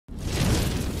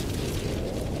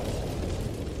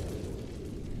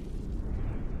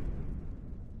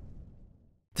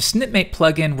The SnipMate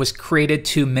plugin was created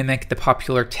to mimic the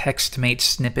popular TextMate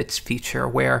snippets feature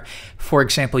where, for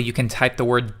example, you can type the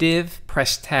word div,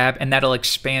 press tab, and that'll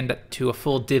expand to a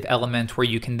full div element where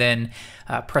you can then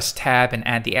press tab and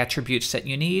add the attributes that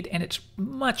you need, and it's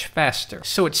much faster.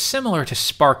 So it's similar to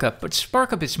SparkUp, but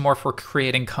SparkUp is more for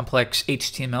creating complex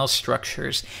HTML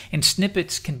structures, and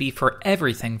snippets can be for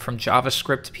everything from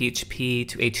JavaScript, PHP,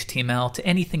 to HTML, to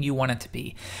anything you want it to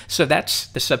be. So that's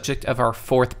the subject of our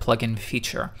fourth plugin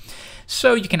feature.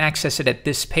 So you can access it at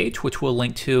this page, which we'll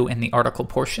link to in the article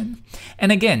portion.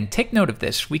 And again, take note of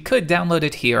this. We could download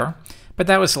it here, but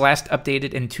that was last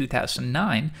updated in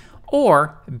 2009,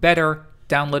 or better,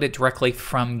 download it directly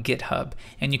from GitHub.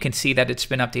 And you can see that it's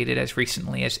been updated as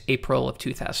recently as April of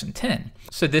 2010.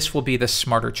 So this will be the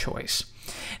smarter choice.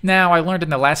 Now, I learned in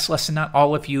the last lesson not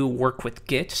all of you work with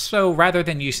Git, so rather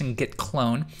than using git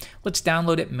clone, let's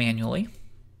download it manually.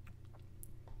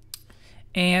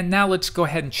 And now let's go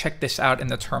ahead and check this out in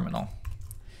the terminal.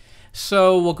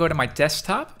 So we'll go to my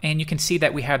desktop, and you can see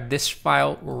that we have this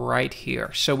file right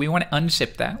here. So we want to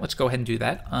unzip that. Let's go ahead and do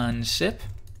that. Unzip.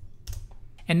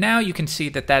 And now you can see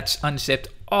that that's unzipped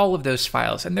all of those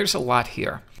files, and there's a lot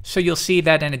here. So you'll see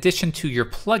that in addition to your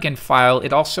plugin file,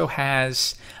 it also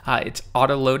has, it's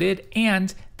auto-loaded,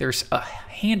 and there's a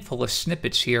handful of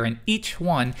snippets here, and each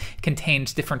one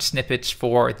contains different snippets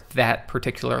for that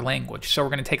particular language. So we're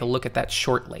going to take a look at that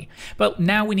shortly. But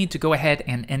now we need to go ahead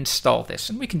and install this,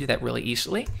 and we can do that really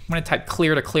easily. I'm going to type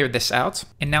clear to clear this out,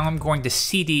 and now I'm going to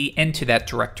cd into that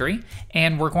directory,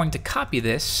 and we're going to copy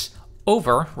this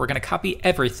over, we're going to copy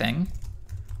everything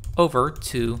over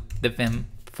to the Vim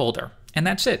folder. And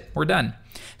that's it, we're done.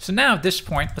 So now at this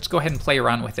point, let's go ahead and play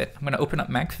around with it. I'm going to open up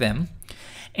MacVim,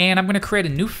 and I'm going to create a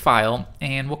new file,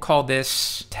 and we'll call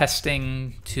this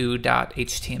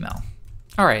testing2.html.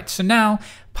 All right, so now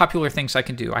popular things I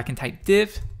can do. I can type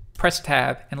div, press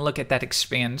tab, and look at that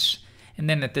expands. And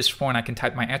then at this point, I can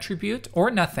type my attribute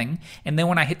or nothing. And then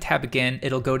when I hit tab again,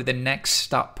 it'll go to the next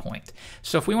stop point.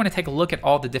 So if we want to take a look at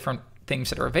all the different things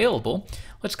that are available,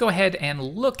 let's go ahead and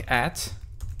look at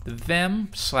the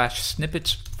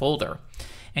vim/snippets folder.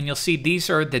 And you'll see these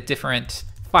are the different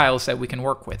files that we can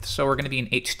work with. So we're going to be in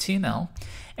HTML.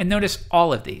 And notice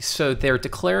all of these. So they're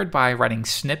declared by writing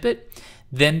snippet,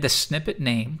 then the snippet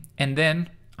name, and then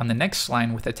on the next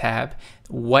line with a tab,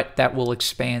 what that will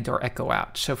expand or echo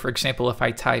out. So for example, if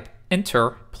I type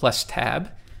enter plus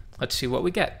tab, let's see what we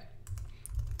get.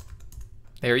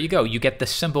 There you go. You get the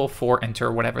symbol for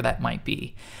enter, whatever that might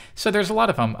be. So there's a lot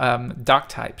of them. Doc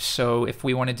types. So if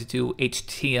we wanted to do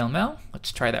HTML,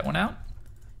 let's try that one out.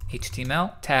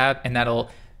 HTML, tab, and that'll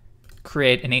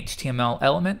create an HTML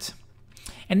element.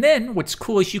 And then what's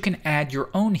cool is you can add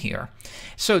your own here.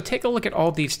 So take a look at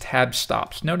all these tab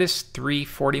stops. Notice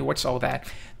 340, what's all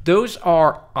that? Those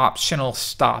are optional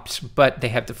stops, but they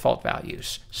have default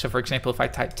values. So for example, if I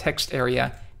type text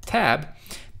area tab,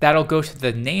 that'll go to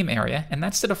the name area, and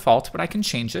that's the default, but I can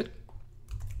change it.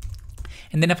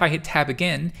 And then if I hit tab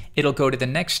again, it'll go to the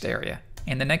next area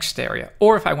and the next area.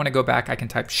 Or if I want to go back, I can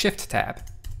type shift tab.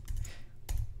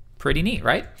 Pretty neat,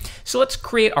 right? So let's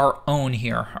create our own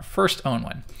here, our first own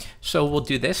one. So we'll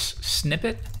do this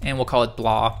snippet, and we'll call it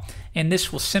blah. And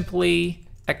this will simply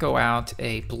echo out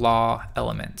a blah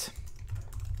element.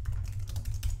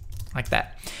 Like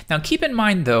that. Now keep in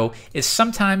mind though, is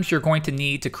sometimes you're going to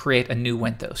need to create a new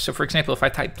window. So for example, if I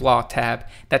type blah tab,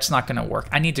 that's not going to work.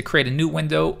 I need to create a new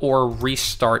window or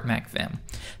restart MacVim.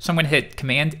 So I'm going to hit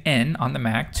Command N on the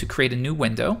Mac to create a new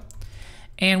window.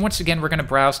 And once again, we're going to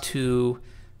browse to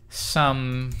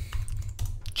some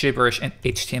gibberish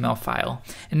HTML file.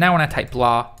 And now when I type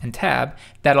blah and tab,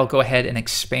 that'll go ahead and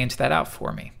expand that out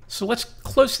for me. So let's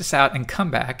close this out and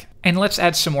come back, and let's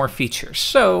add some more features.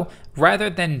 So rather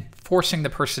than forcing the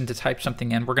person to type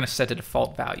something in, we're going to set a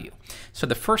default value. So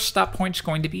the first stop point is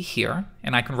going to be here,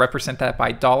 and I can represent that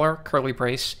by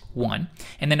 $1.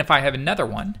 And then if I have another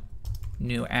one,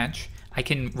 new atch, I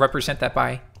can represent that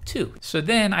by 2. So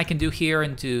then I can do here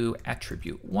and do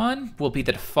attribute 1 will be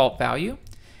the default value,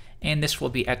 and this will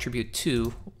be attribute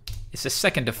 2 is the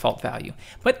second default value.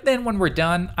 But then when we're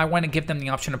done, I want to give them the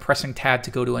option of pressing tab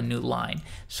to go to a new line.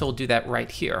 So we'll do that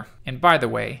right here. And by the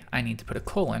way, I need to put a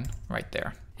colon right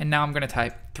there. And now I'm going to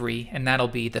type 3, and that'll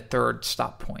be the third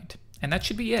stop point. And that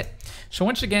should be it. So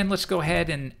once again, let's go ahead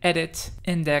and edit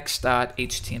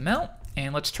index.html,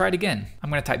 and let's try it again. I'm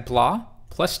going to type blah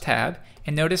plus tab,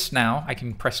 and notice now I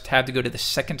can press tab to go to the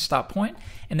second stop point,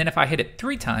 and then if I hit it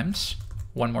 3 times,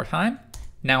 one more time,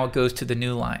 Now it goes to the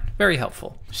new line. Very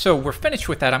helpful. So we're finished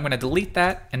with that. I'm going to delete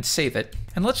that and save it.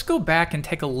 And let's go back and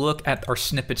take a look at our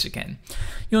snippets again.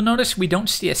 You'll notice we don't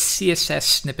see a CSS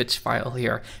snippets file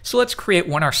here. So let's create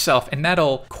one ourselves, and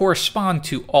that'll correspond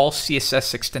to all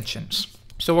CSS extensions.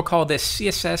 So we'll call this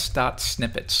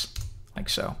css.snippets, like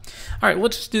so. All right,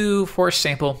 let's do, for a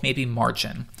sample, maybe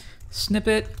margin.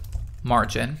 Snippet,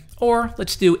 margin, or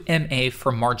let's do MA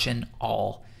for margin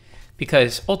all,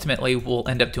 because ultimately we'll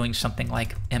end up doing something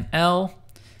like ML,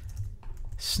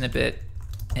 snippet,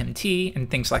 MT,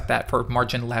 and things like that for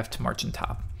margin left, margin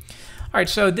top. All right,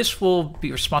 so this will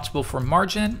be responsible for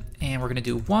margin, and we're gonna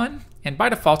do 1, and by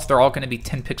default, they're all gonna be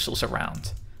 10 pixels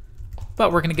around.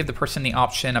 But we're gonna give the person the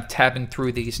option of tabbing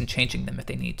through these and changing them if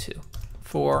they need to.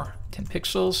 4, 10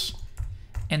 pixels,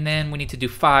 and then we need to do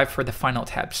 5 for the final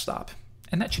tab stop.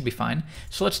 And that should be fine.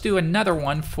 So let's do another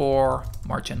one for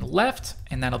margin left,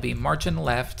 and that'll be margin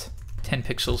left, 10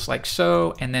 pixels like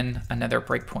so, and then another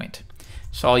breakpoint.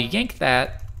 So I'll yank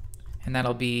that, and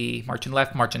that'll be margin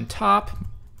left, margin top,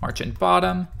 margin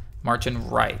bottom, margin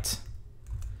right.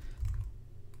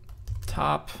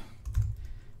 Top,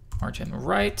 margin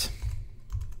right.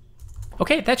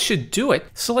 Okay, that should do it.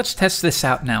 So let's test this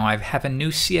out now. I have a new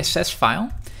CSS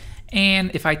file.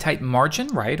 And if I type margin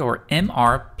right, or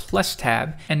MR plus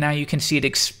tab, and now you can see it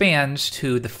expands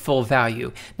to the full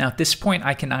value. Now at this point,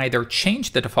 I can either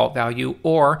change the default value,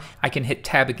 or I can hit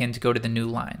tab again to go to the new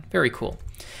line. Very cool.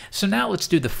 So now let's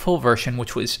do the full version,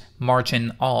 which was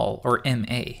margin all, or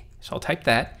MA. So I'll type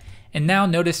that. And now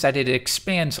notice that it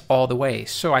expands all the way.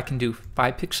 So I can do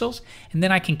 5 pixels, and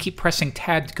then I can keep pressing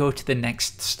tab to go to the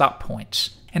next stop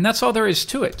points. And that's all there is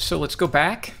to it. So let's go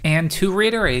back, and to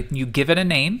reiterate, you give it a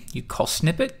name, you call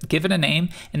snippet, give it a name,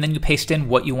 and then you paste in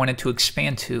what you want it to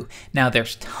expand to. Now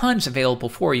there's tons available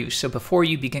for you, so before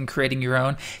you begin creating your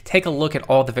own, take a look at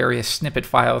all the various snippet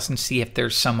files and see if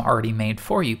there's some already made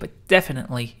for you, but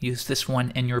definitely use this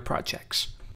one in your projects.